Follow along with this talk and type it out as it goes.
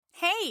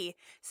Hey,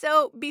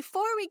 so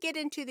before we get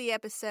into the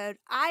episode,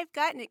 I've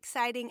got an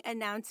exciting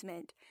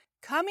announcement.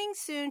 Coming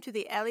soon to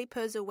the Ellie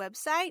Posa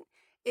website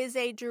is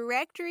a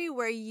directory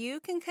where you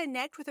can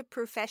connect with a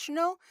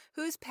professional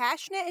who's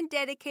passionate and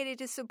dedicated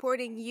to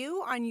supporting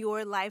you on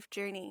your life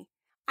journey.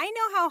 I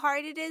know how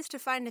hard it is to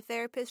find a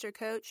therapist or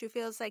coach who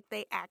feels like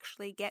they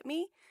actually get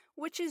me,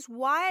 which is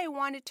why I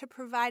wanted to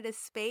provide a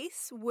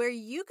space where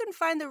you can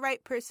find the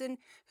right person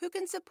who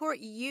can support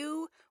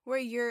you where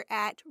you're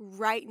at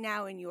right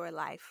now in your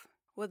life.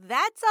 Well,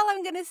 that's all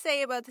I'm going to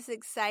say about this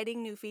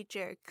exciting new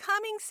feature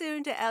coming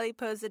soon to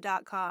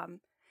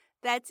ellieposa.com.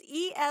 That's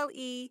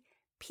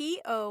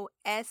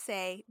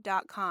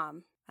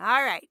ELEPOSA.com.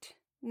 All right,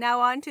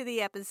 now on to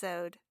the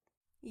episode.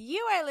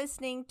 You are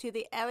listening to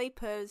the Ellie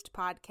Posed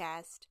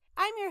podcast.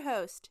 I'm your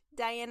host,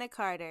 Diana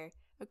Carter,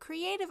 a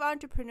creative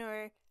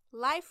entrepreneur,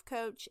 life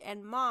coach,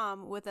 and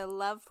mom with a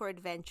love for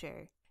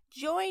adventure.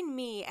 Join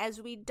me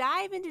as we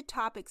dive into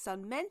topics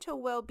on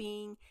mental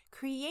well-being,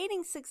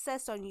 creating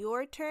success on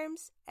your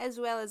terms, as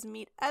well as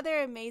meet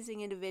other amazing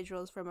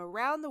individuals from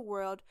around the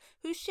world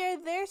who share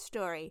their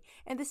story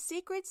and the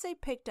secrets they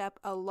picked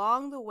up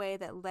along the way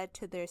that led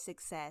to their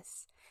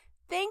success.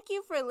 Thank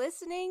you for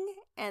listening,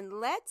 and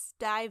let's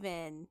dive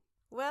in.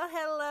 Well,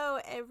 hello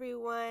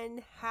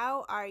everyone.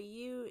 How are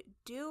you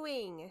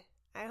doing?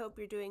 I hope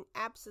you're doing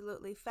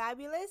absolutely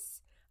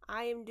fabulous.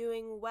 I am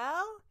doing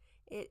well.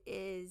 It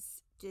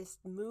is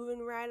just moving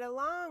right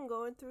along,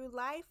 going through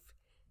life,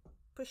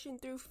 pushing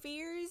through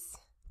fears,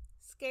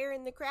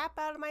 scaring the crap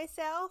out of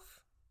myself,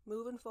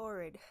 moving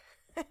forward.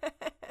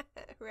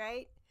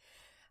 Right?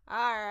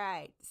 All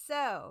right.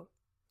 So,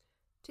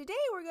 today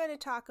we're going to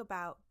talk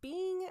about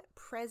being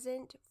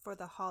present for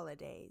the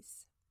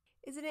holidays.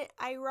 Isn't it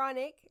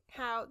ironic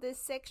how this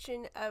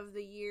section of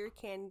the year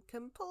can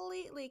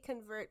completely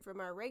convert from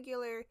our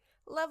regular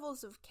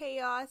levels of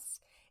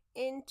chaos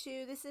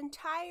into this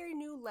entire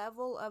new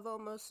level of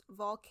almost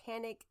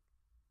volcanic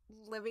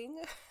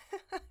living?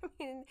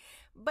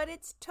 But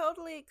it's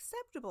totally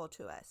acceptable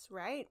to us,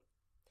 right?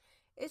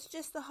 It's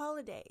just the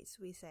holidays,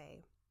 we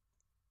say.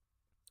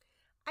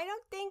 I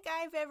don't think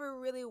I've ever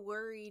really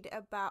worried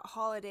about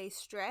holiday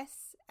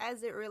stress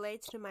as it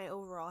relates to my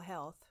overall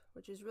health,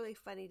 which is really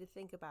funny to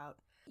think about.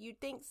 You'd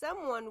think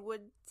someone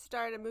would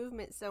start a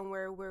movement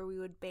somewhere where we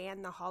would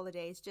ban the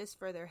holidays just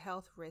for their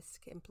health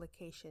risk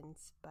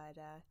implications, but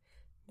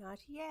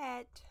not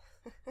yet.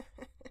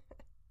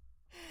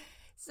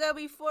 So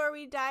before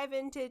we dive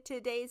into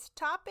today's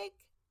topic,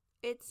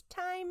 it's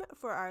time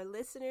for our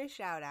listener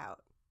shout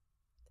out.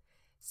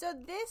 So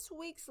this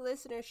week's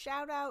listener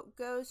shout out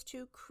goes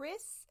to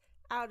Chris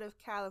out of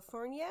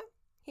California.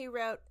 He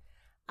wrote,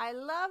 "I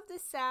love the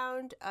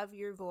sound of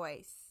your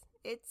voice.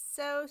 It's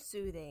so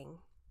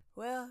soothing."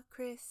 Well,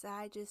 Chris,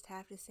 I just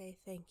have to say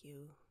thank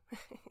you.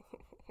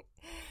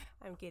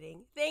 I'm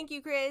kidding. Thank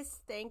you, Chris.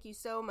 Thank you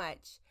so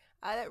much.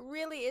 That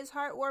really is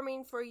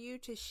heartwarming for you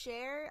to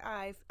share.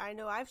 I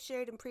know I've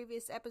shared in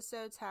previous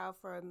episodes how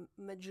for a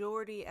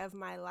majority of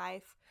my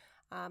life,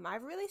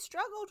 I've really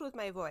struggled with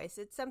my voice.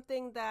 It's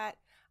something that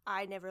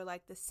I never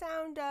liked the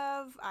sound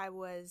of. I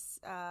was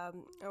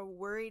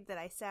worried that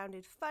I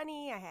sounded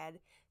funny. I had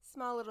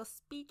small little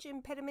speech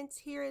impediments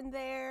here and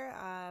there.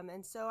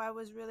 And so I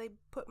was really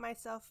put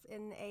myself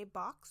in a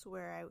box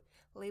where I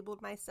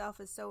labeled myself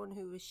as someone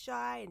who was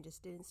shy and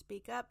just didn't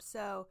speak up.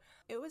 So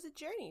it was a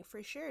journey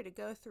for sure to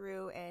go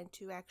through and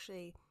to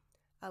actually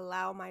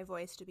allow my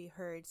voice to be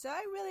heard. So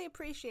I really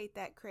appreciate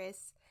that,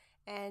 Chris,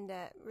 and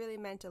really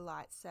meant a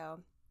lot.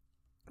 So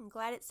I'm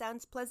glad it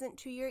sounds pleasant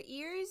to your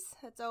ears.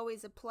 That's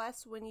always a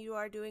plus when you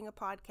are doing a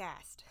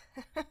podcast.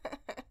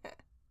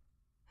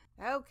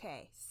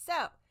 Okay,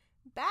 so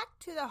back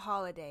to the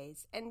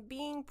holidays and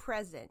being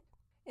present.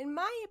 In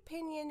my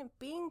opinion,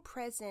 being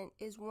present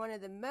is one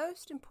of the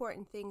most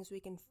important things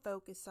we can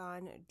focus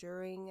on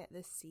during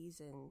the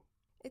season.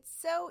 It's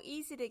so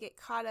easy to get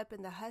caught up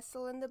in the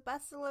hustle and the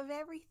bustle of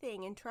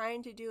everything and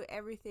trying to do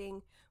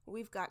everything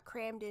we've got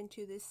crammed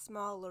into this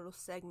small little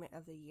segment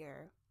of the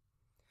year.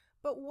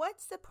 But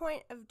what's the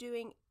point of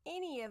doing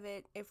any of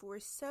it if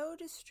we're so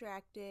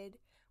distracted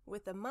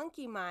with a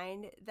monkey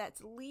mind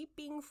that's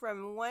leaping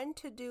from one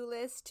to-do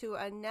list to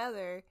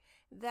another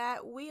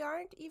that we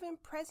aren't even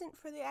present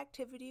for the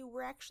activity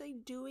we're actually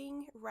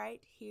doing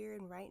right here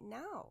and right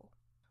now?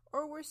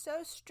 Or we're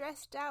so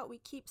stressed out we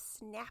keep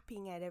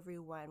snapping at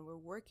everyone we're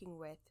working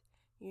with,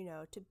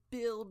 to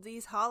build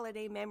these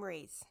holiday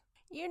memories.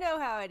 You know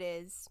how it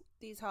is,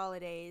 these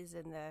holidays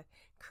and the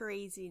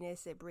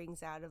craziness it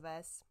brings out of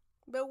us.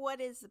 But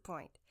what is the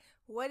point?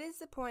 What is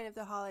the point of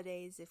the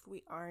holidays if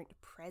we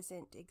aren't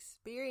present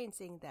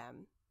experiencing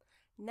them?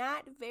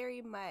 Not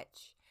very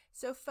much.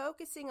 So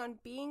focusing on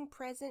being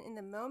present in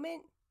the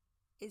moment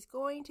is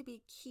going to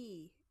be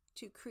key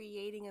to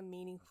creating a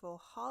meaningful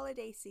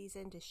holiday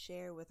season to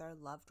share with our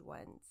loved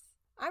ones.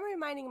 I'm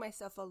reminding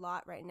myself a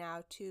lot right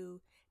now to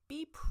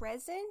be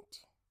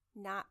present,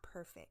 not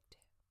perfect.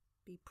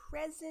 Be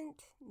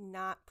present,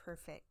 not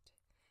perfect.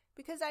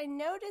 Because I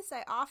notice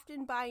I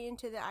often buy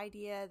into the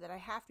idea that I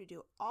have to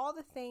do all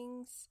the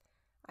things,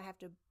 I have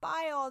to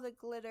buy all the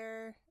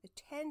glitter,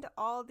 attend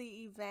all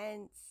the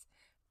events,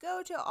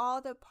 go to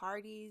all the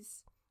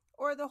parties,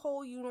 or the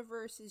whole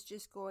universe is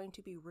just going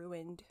to be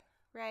ruined,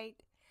 right?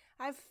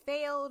 I've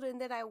failed and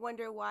then I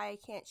wonder why I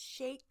can't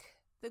shake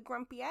the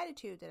grumpy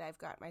attitude that I've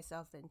got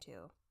myself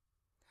into.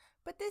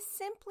 But this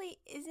simply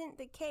isn't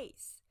the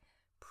case.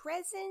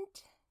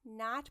 Present,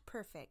 not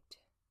perfect.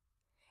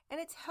 And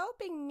it's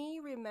helping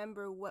me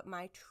remember what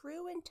my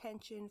true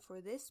intention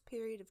for this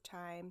period of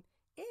time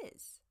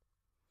is.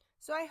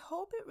 So I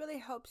hope it really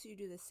helps you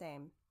do the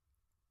same.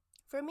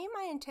 For me,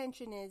 my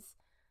intention is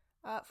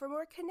for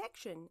more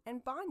connection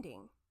and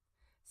bonding.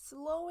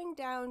 Slowing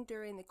down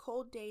during the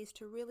cold days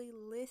to really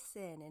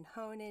listen and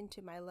hone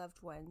into my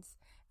loved ones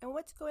and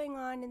what's going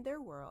on in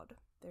their world,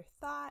 their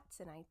thoughts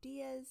and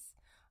ideas,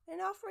 and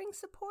offering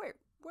support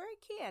where I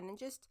can and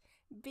just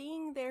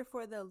being there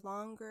for the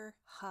longer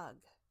hug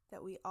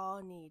that we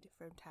all need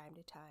from time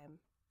to time.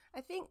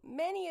 I think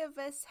many of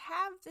us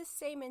have this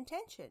same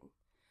intention,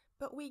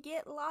 but we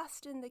get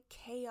lost in the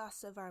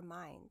chaos of our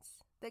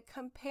minds, the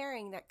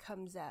comparing that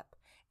comes up,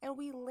 and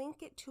we link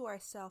it to our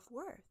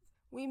self-worth.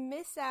 We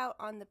miss out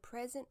on the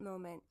present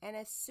moment, and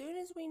as soon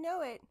as we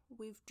know it,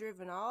 we've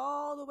driven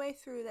all the way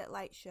through that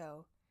light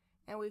show,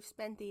 and we've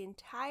spent the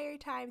entire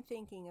time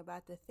thinking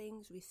about the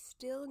things we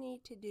still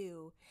need to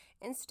do,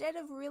 instead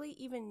of really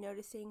even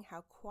noticing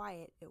how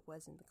quiet it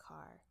was in the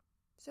car.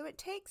 So it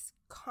takes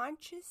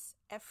conscious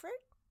effort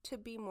to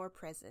be more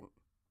present.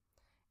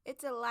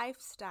 It's a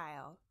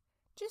lifestyle.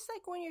 Just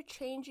like when you're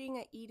changing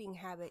an eating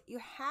habit, you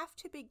have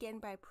to begin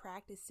by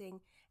practicing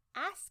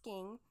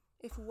asking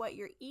if what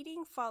you're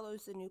eating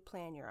follows the new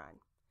plan you're on.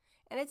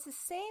 And it's the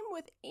same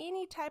with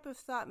any type of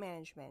thought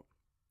management.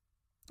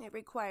 It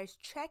requires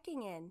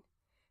checking in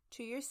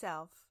to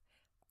yourself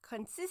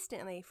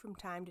consistently from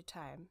time to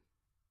time.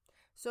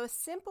 So a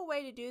simple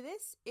way to do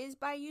this is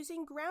by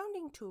using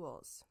grounding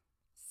tools.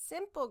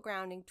 Simple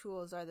grounding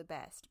tools are the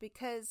best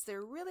because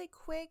they're really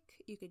quick,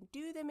 you can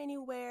do them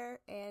anywhere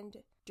and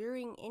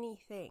during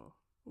anything.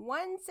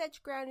 One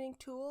such grounding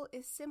tool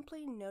is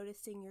simply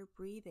noticing your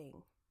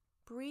breathing.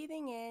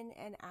 Breathing in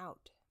and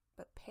out,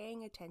 but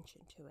paying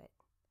attention to it.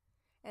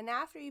 And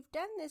after you've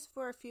done this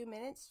for a few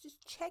minutes,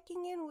 just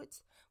checking in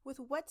with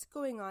what's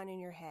going on in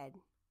your head.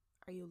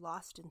 Are you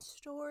lost in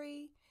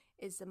story?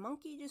 Is the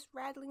monkey just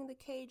rattling the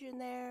cage in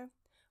there?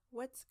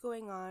 What's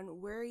going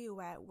on? Where are you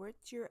at?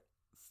 What's your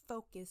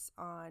focus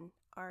on?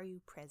 Are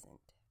you present?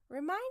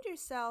 Remind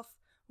yourself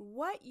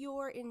what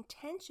your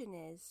intention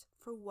is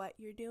for what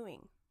you're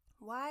doing.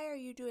 Why are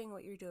you doing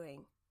what you're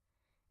doing?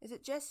 Is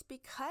it just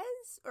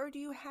because, or do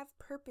you have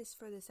purpose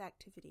for this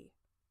activity?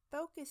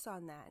 Focus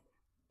on that.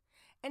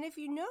 And if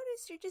you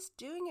notice you're just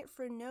doing it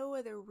for no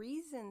other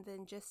reason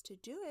than just to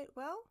do it,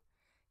 well,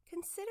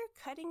 consider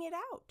cutting it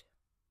out.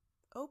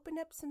 Open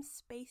up some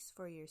space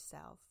for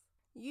yourself.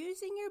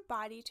 Using your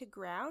body to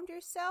ground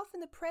yourself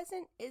in the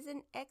present is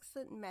an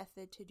excellent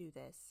method to do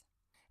this.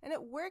 And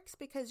it works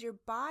because your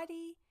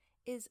body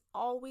is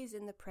always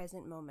in the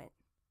present moment.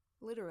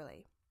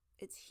 Literally,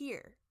 it's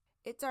here.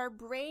 It's our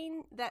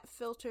brain that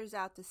filters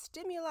out the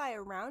stimuli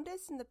around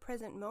us in the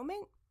present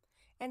moment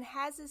and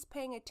has us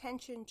paying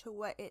attention to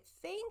what it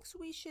thinks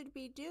we should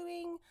be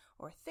doing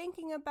or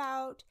thinking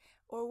about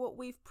or what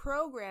we've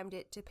programmed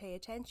it to pay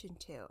attention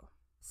to.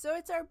 So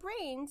it's our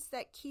brains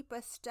that keep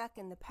us stuck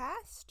in the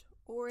past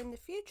or in the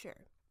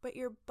future. But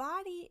your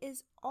body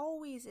is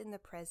always in the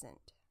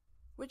present,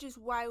 which is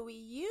why we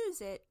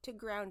use it to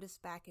ground us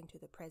back into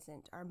the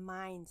present, our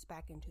minds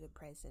back into the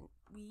present.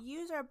 We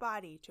use our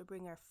body to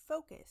bring our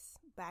focus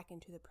back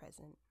into the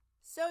present.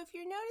 So if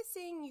you're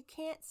noticing you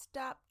can't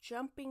stop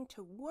jumping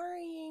to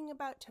worrying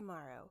about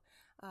tomorrow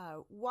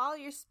while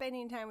you're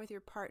spending time with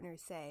your partner,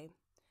 say,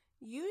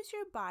 use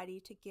your body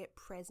to get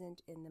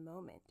present in the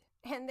moment.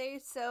 And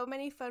there's so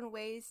many fun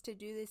ways to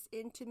do this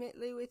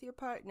intimately with your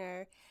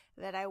partner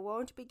that I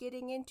won't be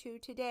getting into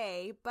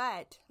today,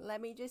 but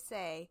let me just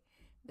say,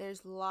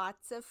 there's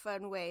lots of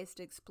fun ways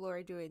to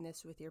explore doing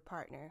this with your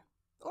partner,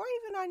 or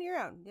even on your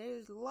own.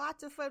 There's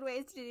lots of fun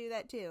ways to do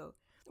that too,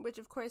 which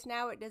of course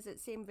now it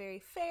doesn't seem very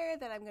fair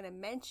that I'm going to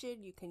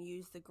mention you can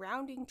use the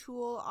grounding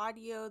tool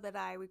audio that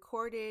I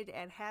recorded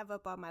and have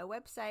up on my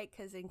website,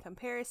 because in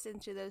comparison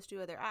to those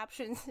two other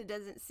options, it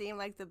doesn't seem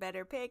like the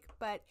better pick,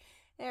 but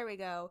there we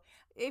go.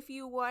 If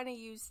you want to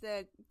use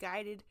the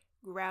guided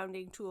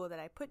grounding tool that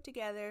I put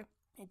together,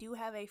 I do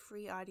have a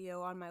free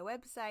audio on my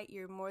website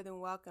you're more than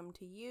welcome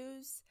to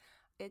use.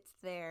 It's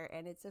there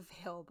and it's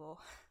available.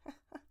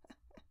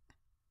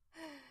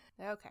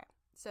 Okay,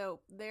 so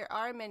there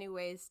are many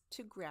ways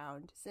to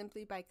ground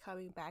simply by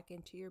coming back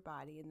into your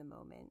body in the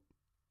moment.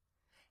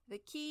 The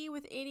key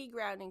with any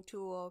grounding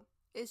tool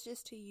is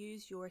just to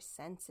use your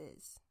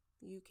senses.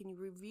 You can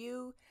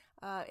review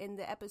in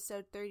the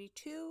episode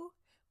 32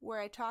 where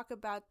I talk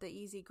about the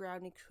easy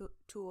grounding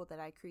tool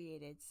that I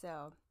created.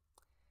 So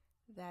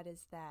that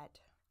is that.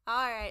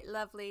 All right,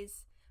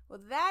 lovelies. Well,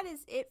 that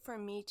is it for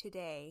me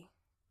today.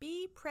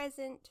 Be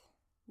present,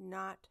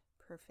 not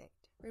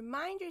perfect.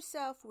 Remind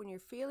yourself when you're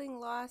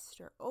feeling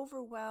lost or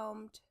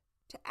overwhelmed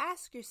to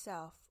ask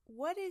yourself,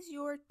 what is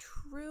your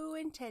true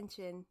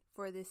intention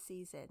for this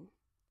season?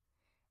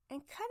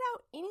 And cut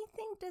out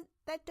anything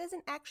that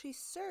doesn't actually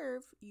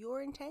serve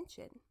your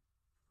intention.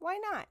 Why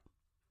not?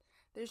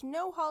 There's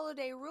no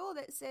holiday rule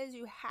that says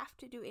you have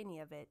to do any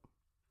of it.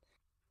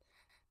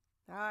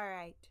 All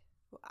right.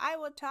 Well, I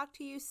will talk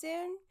to you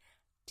soon.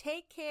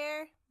 Take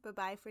care.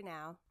 Bye-bye for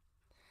now.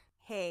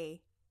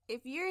 Hey,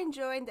 if you're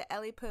enjoying the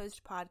Ellie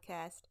Posed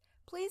podcast,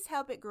 please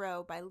help it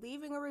grow by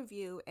leaving a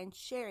review and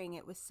sharing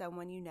it with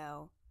someone you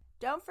know.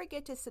 Don't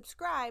forget to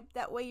subscribe,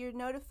 that way you're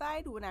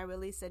notified when I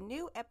release a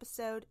new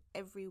episode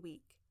every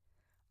week.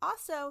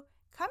 Also,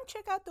 come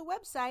check out the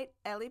website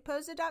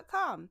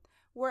ellieposa.com,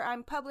 where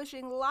I'm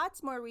publishing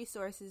lots more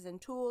resources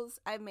and tools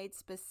I've made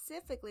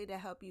specifically to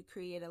help you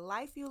create a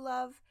life you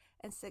love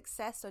and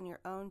success on your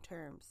own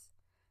terms.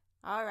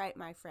 All right,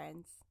 my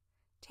friends.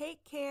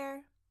 Take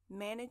care,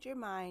 manage your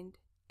mind,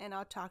 and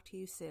I'll talk to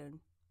you soon.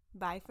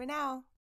 Bye for now.